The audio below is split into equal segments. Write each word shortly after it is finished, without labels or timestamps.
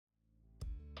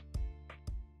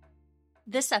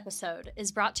This episode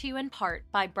is brought to you in part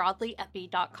by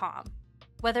BroadlyEpi.com.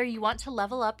 Whether you want to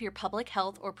level up your public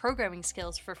health or programming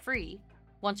skills for free,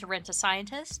 want to rent a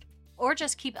scientist, or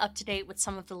just keep up to date with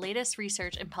some of the latest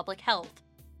research in public health,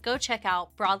 go check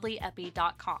out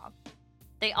BroadlyEpi.com.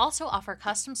 They also offer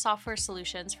custom software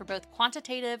solutions for both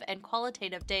quantitative and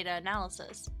qualitative data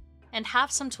analysis, and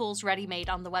have some tools ready-made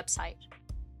on the website.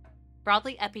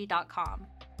 BroadlyEpi.com.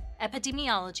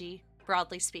 Epidemiology,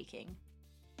 broadly speaking.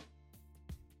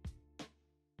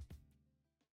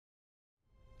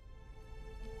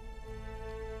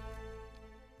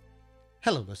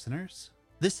 Hello, listeners.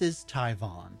 This is Ty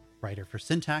Vaughn, writer for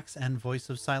Syntax and voice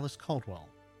of Silas Caldwell.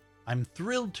 I'm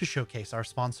thrilled to showcase our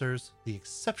sponsors, the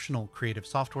exceptional creative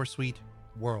software suite,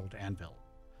 World Anvil.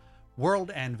 World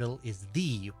Anvil is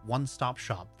the one-stop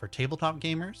shop for tabletop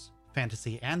gamers,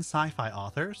 fantasy and sci-fi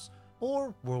authors,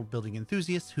 or world-building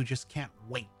enthusiasts who just can't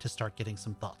wait to start getting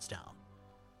some thoughts down.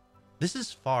 This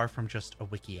is far from just a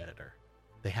wiki editor.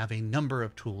 They have a number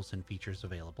of tools and features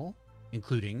available,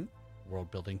 including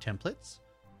world-building templates,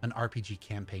 an RPG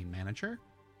campaign manager,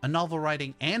 a novel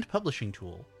writing and publishing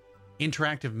tool,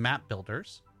 interactive map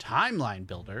builders, timeline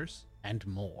builders, and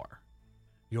more.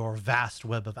 Your vast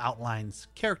web of outlines,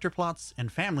 character plots,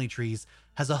 and family trees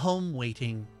has a home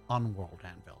waiting on World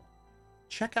Anvil.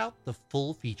 Check out the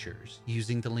full features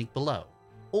using the link below,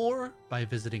 or by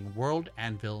visiting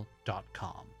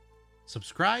worldanvil.com.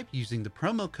 Subscribe using the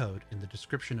promo code in the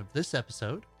description of this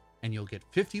episode, and you'll get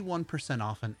 51%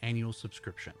 off an annual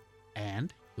subscription,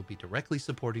 and you'll be directly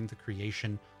supporting the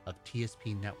creation of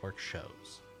TSP Network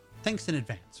shows. Thanks in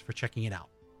advance for checking it out.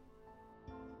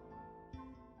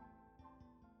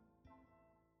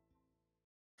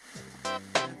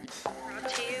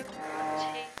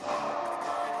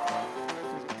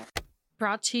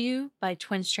 Brought to you by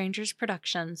Twin Strangers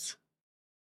Productions.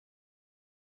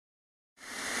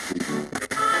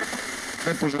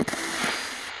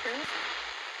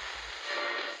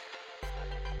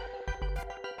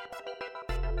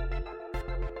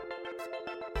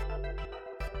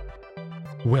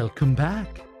 Welcome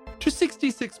back to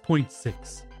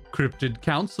 66.6 Cryptid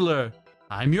Counselor.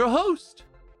 I'm your host.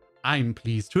 I'm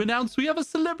pleased to announce we have a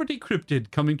celebrity cryptid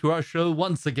coming to our show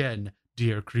once again,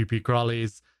 dear creepy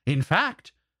crawlies. In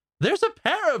fact, there's a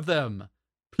pair of them.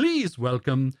 Please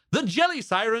welcome the Jelly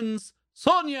Sirens,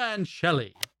 Sonia and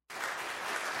Shelley.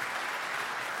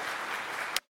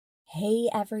 Hey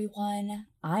everyone,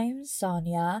 I'm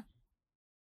Sonia.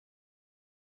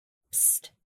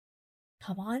 Psst.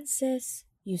 Come on, sis.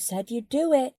 You said you'd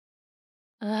do it.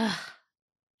 Ugh.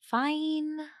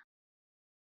 Fine.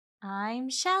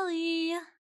 I'm Shelley.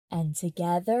 And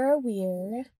together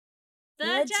we're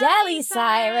The Jelly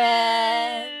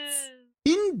Sirens.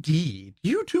 Indeed,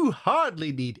 you two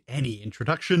hardly need any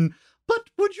introduction, but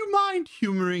would you mind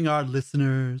humoring our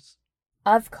listeners?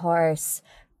 Of course.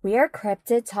 We're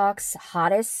Cryptid Talk's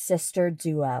hottest sister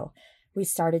duo. We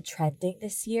started trending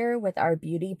this year with our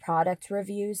beauty product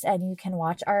reviews, and you can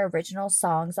watch our original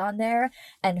songs on there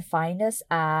and find us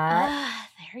at...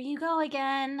 There you go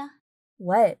again.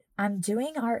 What? I'm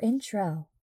doing our intro.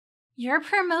 You're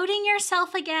promoting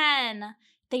yourself again.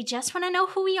 They just want to know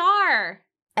who we are.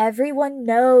 Everyone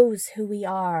knows who we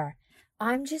are.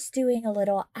 I'm just doing a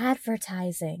little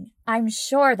advertising. I'm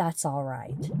sure that's all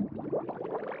right.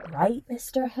 Right,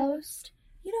 Mr. Host?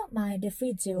 You don't mind if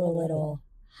we do a little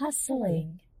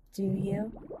hustling, do you?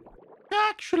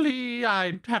 Actually,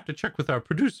 I'd have to check with our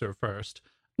producer first.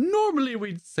 Normally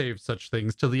we'd save such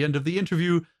things till the end of the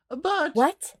interview, but...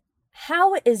 What?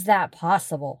 How is that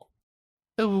possible?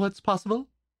 What's possible?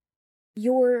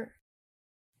 You're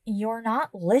not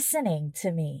listening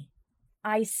to me.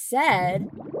 I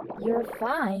said you're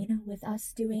fine with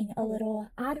us doing a little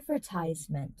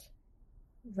advertisement.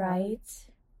 Right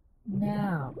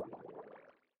now.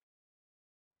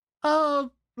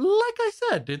 Like I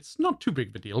said, it's not too big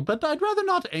of a deal, but I'd rather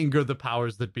not anger the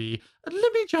powers that be.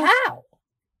 Let me just...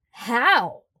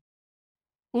 How?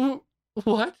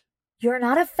 What? You're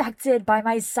not affected by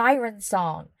my siren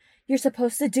song. You're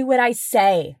supposed to do what I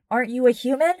say. Aren't you a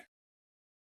human?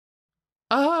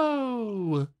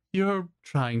 Oh, you're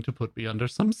trying to put me under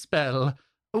some spell.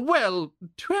 Well,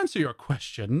 to answer your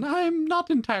question, I'm not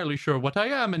entirely sure what I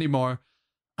am anymore.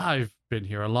 I've been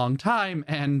here a long time,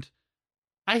 and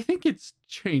I think it's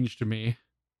changed me.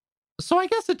 So I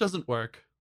guess it doesn't work.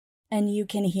 And you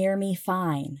can hear me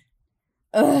fine.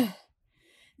 Ugh.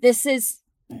 This is...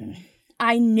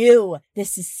 I knew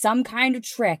this is some kind of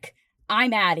trick.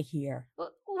 I'm out of here.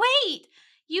 Wait!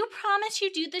 You promised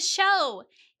you'd do the show.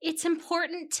 It's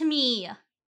important to me.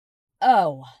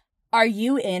 Oh, are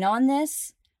you in on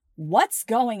this? What's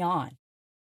going on?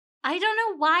 I don't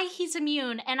know why he's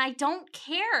immune, and I don't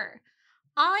care.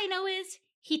 All I know is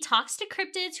he talks to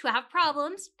cryptids who have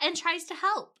problems and tries to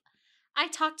help. I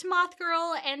talked to Moth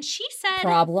Girl, and she said...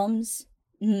 Problems?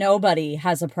 Nobody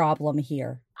has a problem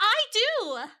here. I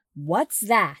do! What's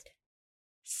that?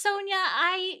 Sonia,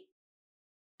 I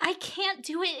can't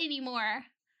do it anymore.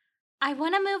 I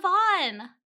want to move on.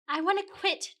 I want to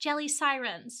quit Jelly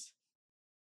Sirens.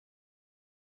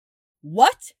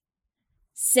 What?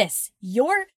 Sis,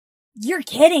 you're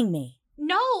kidding me.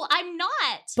 No, I'm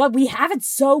not. But we have it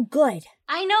so good.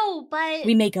 I know, but...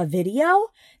 We make a video,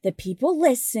 the people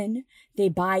listen, they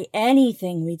buy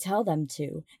anything we tell them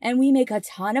to, and we make a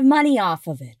ton of money off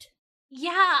of it.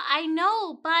 Yeah, I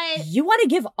know, but... You want to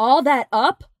give all that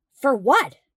up? For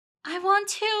what? I want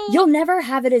to... You'll never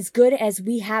have it as good as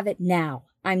we have it now,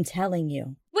 I'm telling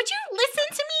you. Would you listen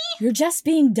to me? You're just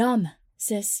being dumb,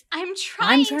 sis. I'm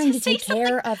trying to say take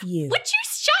care something. of you. Would you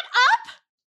shut up?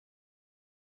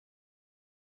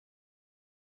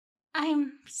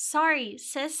 I'm sorry,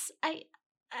 sis.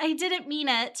 I didn't mean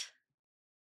it.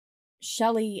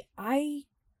 Shelly, I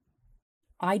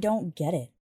don't get it.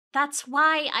 That's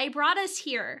why I brought us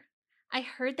here. I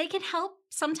heard they can help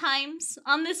sometimes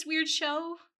on this weird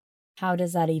show. How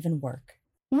does that even work?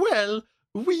 Well,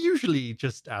 we usually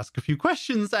just ask a few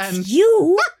questions and...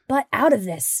 You butt out of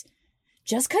this.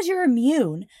 Just because you're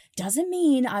immune doesn't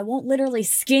mean I won't literally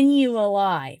skin you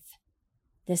alive.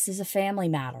 This is a family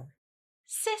matter.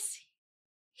 Sis,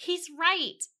 he's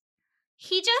right.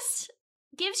 He just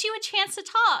gives you a chance to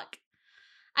talk.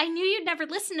 I knew you'd never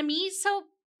listen to me, so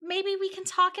maybe we can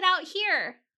talk it out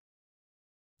here.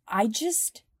 I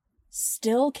just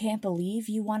still can't believe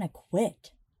you want to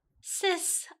quit.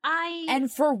 Sis, And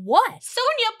for what?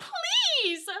 Sonia,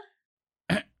 please!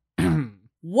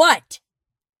 What?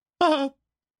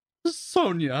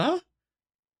 Sonia,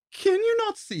 can you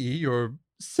not see your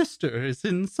sister is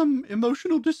in some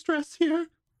emotional distress here?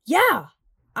 Yeah,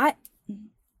 I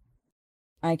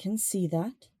can see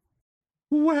that.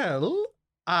 Well,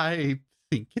 I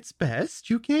think it's best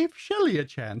you gave Shelley a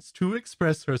chance to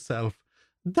express herself.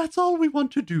 That's all we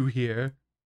want to do here.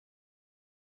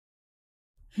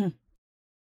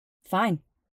 Fine.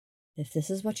 If this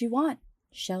is what you want,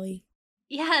 Shelley.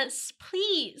 Yes,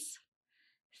 please.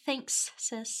 Thanks,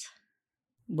 sis.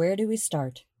 Where do we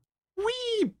start?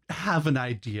 We have an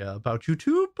idea about you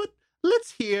two, but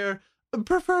let's hear,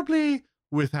 preferably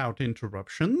without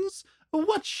interruptions,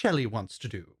 what Shelley wants to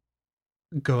do.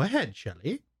 Go ahead,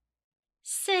 Shelley.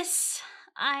 Sis,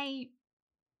 I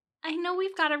know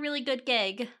we've got a really good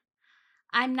gig.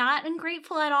 I'm not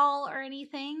ungrateful at all or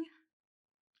anything.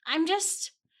 I'm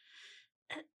just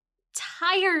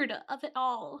tired of it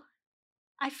all.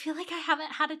 I feel like I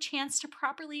haven't had a chance to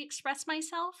properly express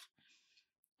myself.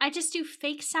 I just do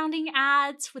fake sounding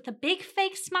ads with a big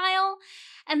fake smile,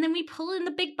 and then we pull in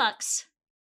the big bucks.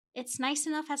 It's nice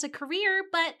enough as a career,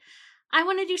 but I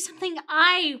want to do something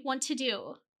I want to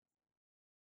do.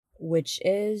 Which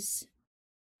is?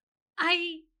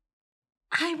 I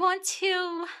want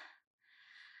to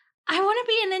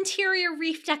be an interior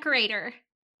reef decorator.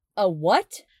 A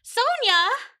what? Sonia!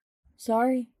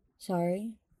 Sorry.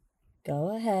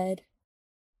 Go ahead.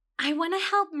 I want to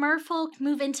help merfolk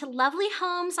move into lovely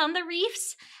homes on the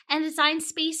reefs and design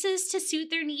spaces to suit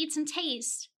their needs and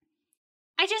taste.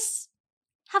 I just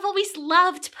have always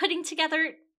loved putting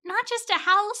together not just a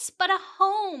house, but a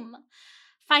home.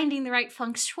 Finding the right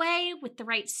feng shui with the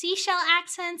right seashell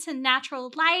accents and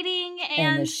natural lighting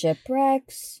And the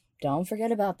shipwrecks. Don't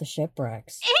forget about the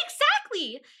shipwrecks.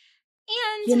 Exactly!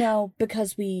 And... You know,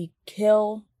 because we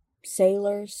kill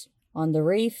sailors on the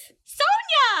reef.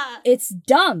 Sonia! It's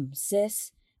dumb,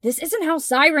 sis. This isn't how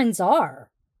sirens are.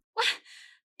 What?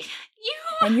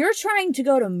 And you're trying to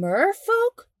go to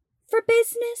merfolk for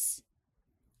business?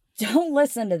 Don't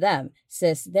listen to them,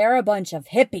 sis. They're a bunch of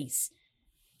hippies.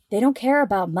 They don't care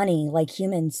about money like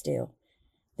humans do.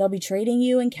 They'll be trading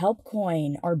you in kelp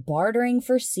coin or bartering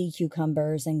for sea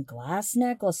cucumbers and glass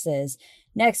necklaces.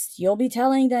 Next, you'll be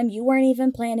telling them you weren't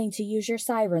even planning to use your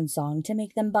siren song to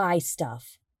make them buy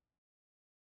stuff.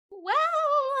 Well...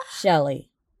 Shelley.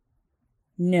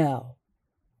 No.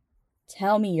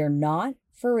 Tell me you're not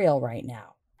for real right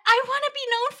now. I want to be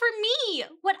known for me,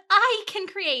 what I can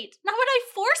create, not what I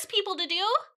force people to do.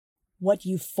 What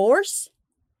you force?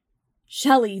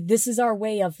 Shelley, this is our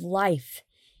way of life.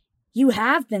 You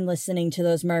have been listening to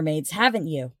those mermaids, haven't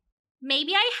you?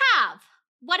 Maybe I have.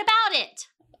 What about it?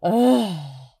 Ugh.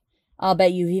 I'll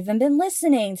bet you've even been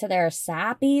listening to their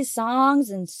sappy songs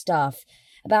and stuff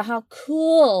about how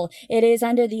cool it is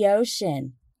under the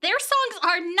ocean. Their songs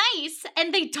are nice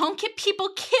and they don't get people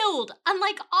killed,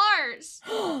 unlike ours.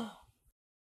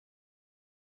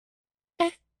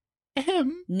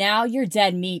 Now you're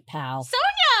dead meat, pal.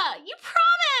 Sonia, you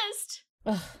promised!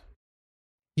 Ugh.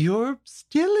 You're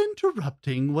still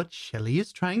interrupting what Shelley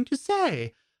is trying to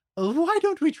say. Why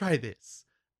don't we try this?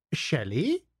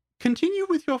 Shelley, continue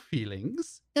with your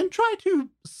feelings and try to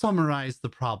summarize the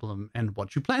problem and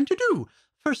what you plan to do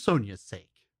for Sonia's sake.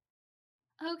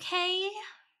 Okay.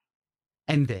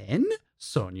 And then,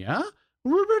 Sonia,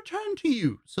 we'll return to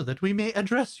you so that we may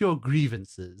address your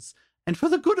grievances. And for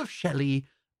the good of Shelley,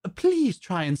 please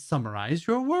try and summarize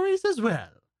your worries as well.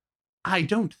 I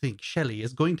don't think Shelley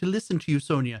is going to listen to you,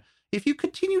 Sonia, if you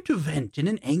continue to vent in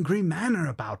an angry manner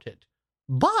about it.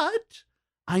 But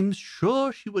I'm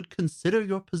sure she would consider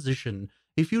your position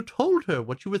if you told her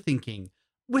what you were thinking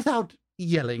without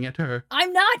yelling at her.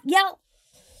 I'm not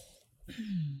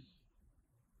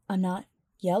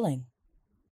yelling.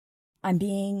 I'm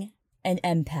being an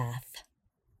empath.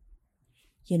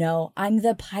 You know, I'm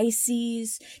the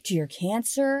Pisces to your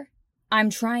Cancer. I'm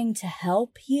trying to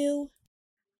help you.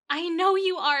 I know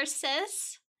you are,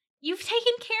 sis. You've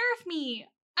taken care of me.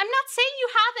 I'm not saying you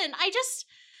haven't. I just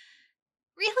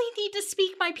really need to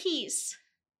speak my piece.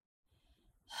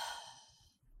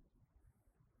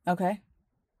 Okay.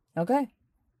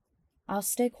 I'll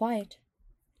stay quiet.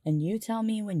 And you tell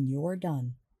me when you're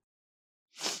done.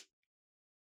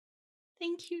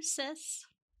 Thank you, sis.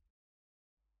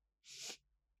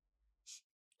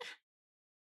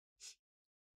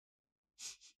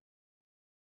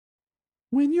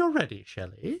 When you're ready,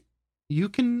 Shelley, you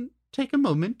can take a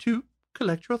moment to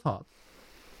collect your thoughts.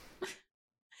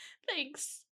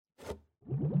 Thanks.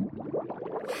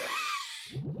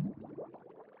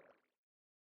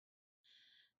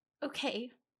 Okay,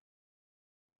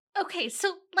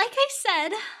 so like I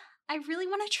said, I really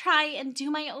want to try and do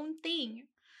my own thing.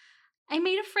 I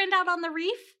made a friend out on the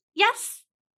reef. Yes,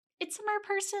 it's a mer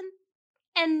person.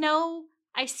 And no,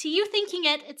 I see you thinking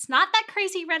it. It's not that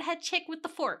crazy redhead chick with the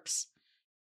forks.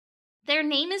 Their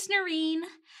name is Noreen,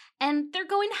 and they're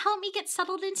going to help me get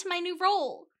settled into my new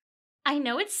role. I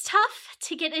know it's tough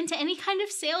to get into any kind of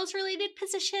sales-related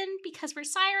position because we're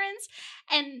Sirens,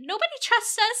 and nobody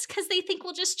trusts us because they think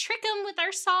we'll just trick them with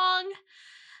our song.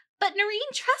 But Noreen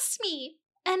trusts me,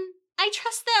 and I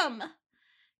trust them.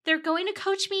 They're going to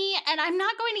coach me, and I'm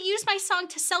not going to use my song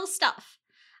to sell stuff.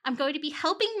 I'm going to be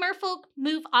helping merfolk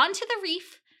move onto the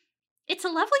reef. It's a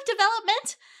lovely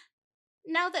development,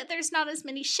 now that there's not as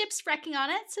many ships wrecking on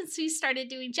it since we started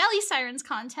doing Jelly Sirens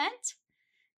content.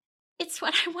 It's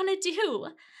what I want to do.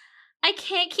 I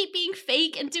can't keep being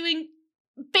fake and doing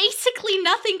basically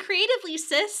nothing creatively,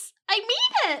 sis. I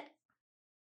mean it!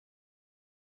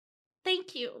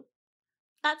 Thank you.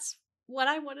 That's what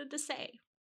I wanted to say.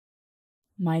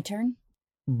 My turn?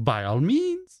 By all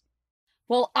means.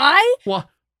 Well,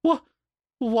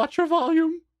 Watch your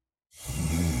volume.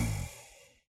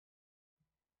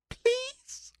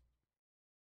 Please.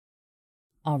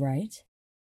 All right.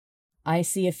 I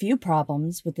see a few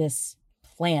problems with this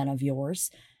plan of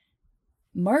yours.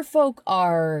 Merfolk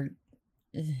are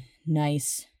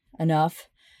nice enough,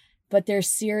 but they're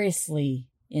seriously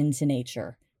into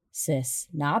nature, sis,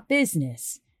 not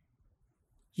business.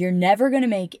 You're never going to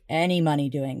make any money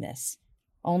doing this.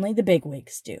 Only the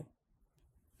bigwigs do.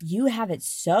 You have it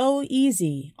so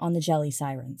easy on the Jelly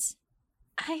Sirens.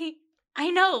 I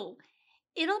know.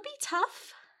 It'll be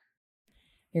tough.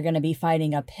 You're going to be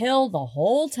fighting uphill the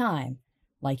whole time.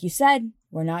 Like you said,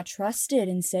 we're not trusted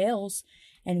in sales,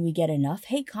 and we get enough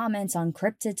hate comments on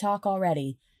Cryptid Talk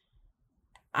already.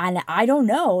 And I don't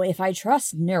know if I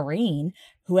trust Noreen,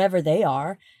 whoever they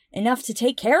are, enough to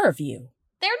take care of you.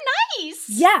 They're nice!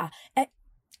 Yeah,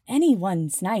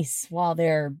 anyone's nice while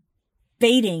they're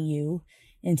baiting you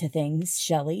into things,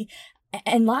 Shelley.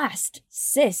 And last,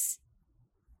 sis,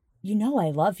 you know I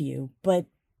love you, but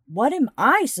what am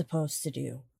I supposed to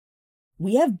do?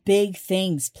 We have big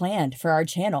things planned for our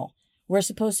channel. We're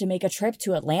supposed to make a trip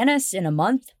to Atlantis in a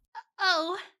month.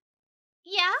 Oh,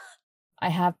 yeah? I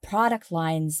have product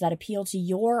lines that appeal to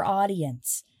your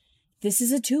audience. This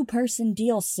is a 2-person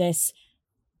deal, sis.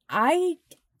 I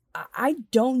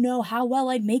don't know how well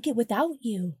I'd make it without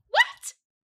you. What?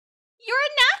 You're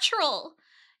a natural.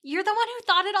 You're the one who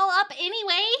thought it all up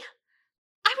anyway.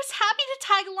 I was happy to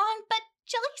tag along, but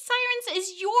Jelly Sirens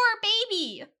is your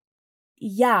baby.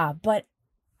 Yeah, but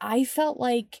I felt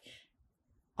like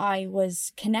I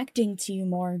was connecting to you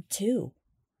more, too.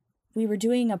 We were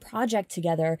doing a project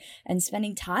together and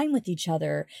spending time with each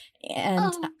other,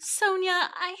 and... Oh, Sonia,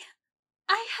 I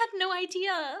had no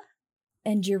idea.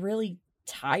 And you're really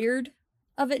tired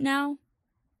of it now?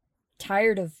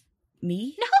 Tired of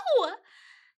me?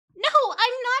 No, I'm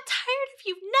not tired of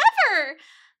you. Never.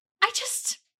 I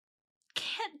just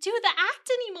can't do the act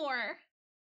anymore.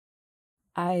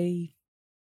 I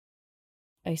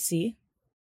see.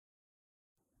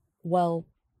 Well,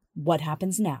 what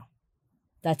happens now?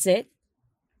 That's it?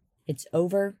 It's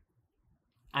over?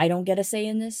 I don't get a say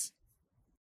in this?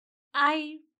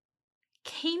 I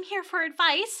came here for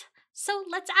advice, so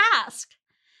let's ask.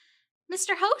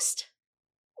 Mr. Host,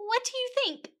 what do you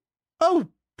think? Oh,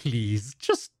 please,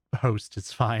 just host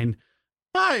is fine.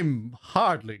 I'm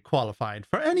hardly qualified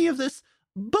for any of this,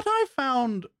 but I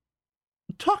found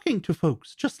talking to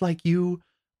folks just like you,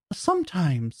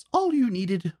 sometimes all you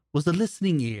needed was a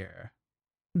listening ear.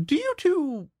 Do you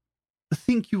two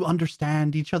think you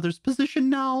understand each other's position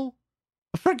now?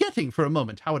 Forgetting for a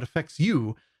moment how it affects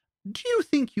you, do you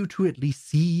think you two at least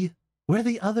see where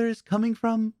the other is coming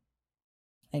from?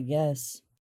 I guess.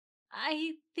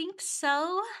 I think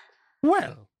so.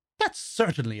 Well, that's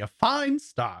certainly a fine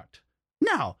start.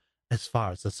 Now, as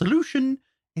far as a solution,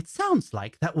 it sounds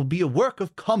like that will be a work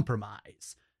of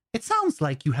compromise. It sounds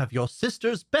like you have your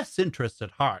sister's best interests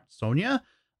at heart, Sonia,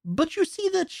 but you see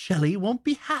that Shelley won't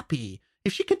be happy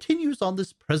if she continues on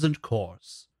this present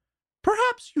course.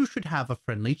 Perhaps you should have a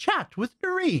friendly chat with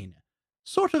Noreen,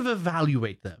 sort of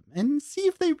evaluate them, and see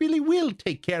if they really will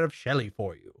take care of Shelley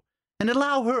for you, and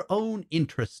allow her own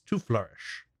interests to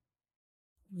flourish.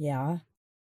 Yeah,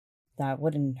 that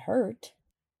wouldn't hurt.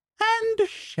 And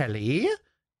Shelley,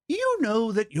 you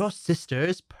know that your sister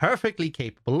is perfectly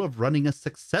capable of running a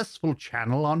successful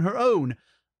channel on her own,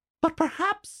 but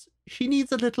perhaps she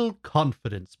needs a little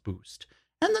confidence boost,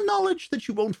 and the knowledge that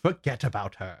you won't forget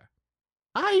about her.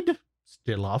 I'd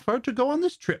still offer to go on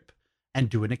this trip, and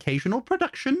do an occasional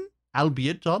production,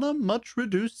 albeit on a much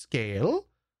reduced scale.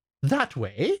 That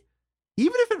way,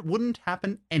 even if it wouldn't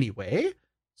happen anyway,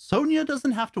 Sonia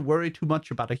doesn't have to worry too much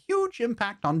about a huge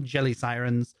impact on Jelly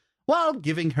Sirens while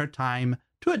giving her time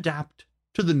to adapt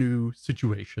to the new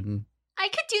situation. I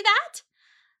could do that.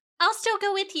 I'll still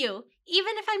go with you.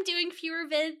 Even if I'm doing fewer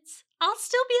vids, I'll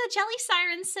still be a Jelly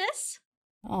Siren, sis.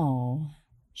 Oh,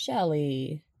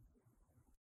 Shelley.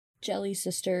 Jelly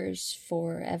sisters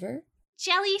forever?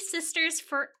 Jelly sisters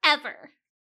forever.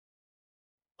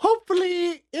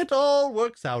 Hopefully, it all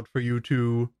works out for you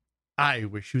two. I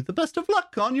wish you the best of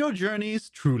luck on your journeys,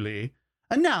 truly.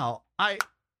 And now,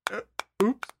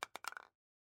 oops.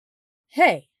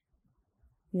 Hey,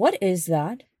 what is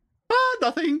that?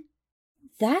 Nothing.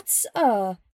 That's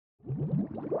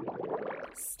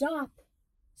Stop.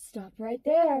 Stop right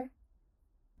there.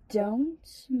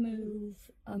 Don't move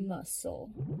a muscle.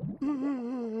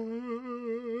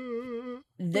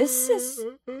 This is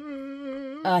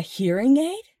a hearing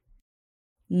aid?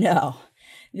 No,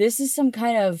 this is some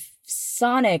kind of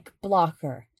sonic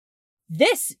blocker.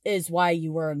 This is why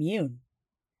you were immune.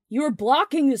 You were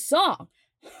blocking the song.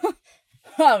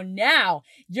 Oh, now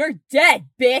you're dead,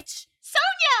 bitch.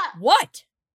 Sonia! What?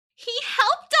 He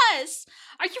helped us.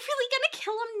 Are you really gonna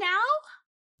kill him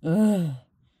now? Ugh.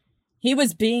 He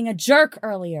was being a jerk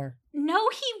earlier. No,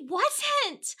 he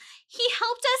wasn't. He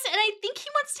helped us, and I think he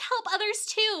wants to help others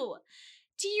too.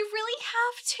 Do you really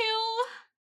have to?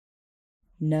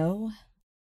 No,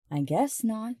 I guess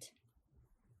not.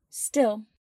 Still,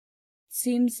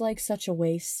 seems like such a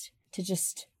waste to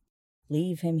just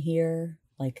leave him here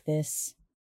like this.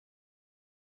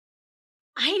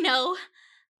 I know.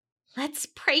 Let's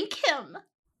prank him.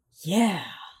 Yeah.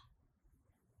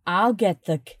 I'll get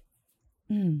the...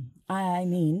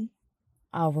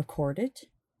 I'll record it.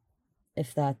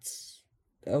 If that's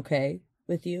okay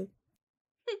with you.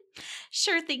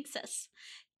 Sure thing, sis.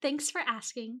 Thanks for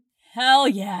asking. Hell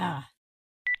yeah.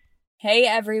 Hey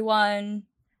everyone.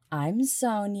 I'm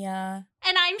Sonia.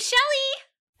 And I'm Shelley.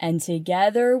 And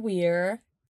together we're...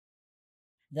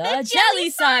 the Jelly Jelly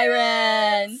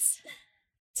Sirens!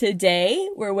 Today,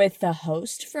 we're with the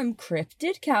host from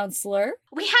Cryptid Counselor.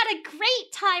 We had a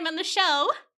great time on the show.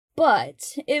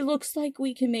 But it looks like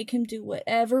we can make him do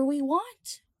whatever we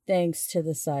want, thanks to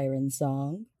the siren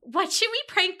song. What should we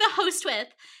prank the host with?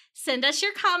 Send us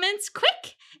your comments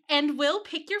quick, and we'll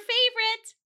pick your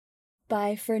favorite.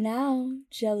 Bye for now,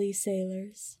 Jelly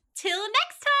Sailors. Till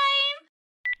next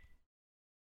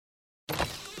time!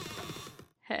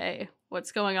 Hey,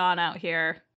 what's going on out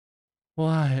here?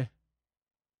 Why,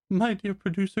 my dear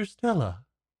producer Stella,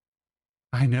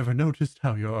 I never noticed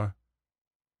how your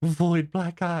void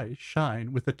black eyes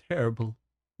shine with a terrible,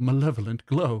 malevolent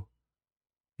glow.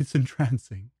 It's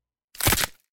entrancing.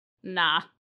 Nah,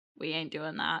 we ain't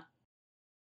doing that.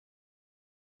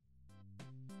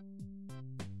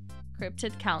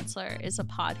 Cryptid Counselor is a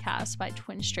podcast by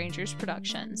Twin Strangers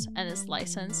Productions and is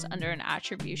licensed under an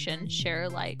Attribution Share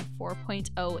Alike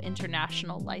 4.0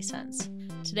 international license.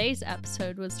 Today's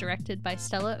episode was directed by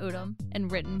Stella Odom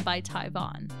and written by Ty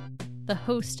Vaughn. The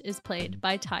host is played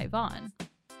by Ty Vaughn.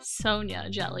 Sonia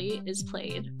Jelly is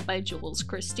played by Jules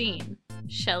Christine.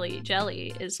 Shelly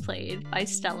Jelly is played by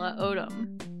Stella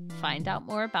Odom. Find out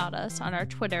more about us on our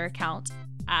Twitter account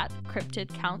at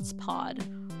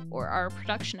CryptidCountsPod or our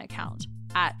production account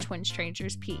at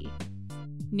TwinStrangersP.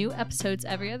 New episodes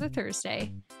every other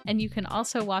Thursday, and you can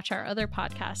also watch our other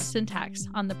podcast, Syntax,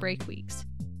 on the break weeks.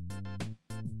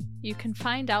 You can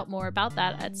find out more about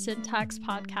that at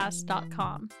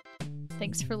syntaxpodcast.com.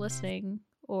 Thanks for listening,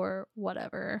 or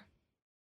whatever.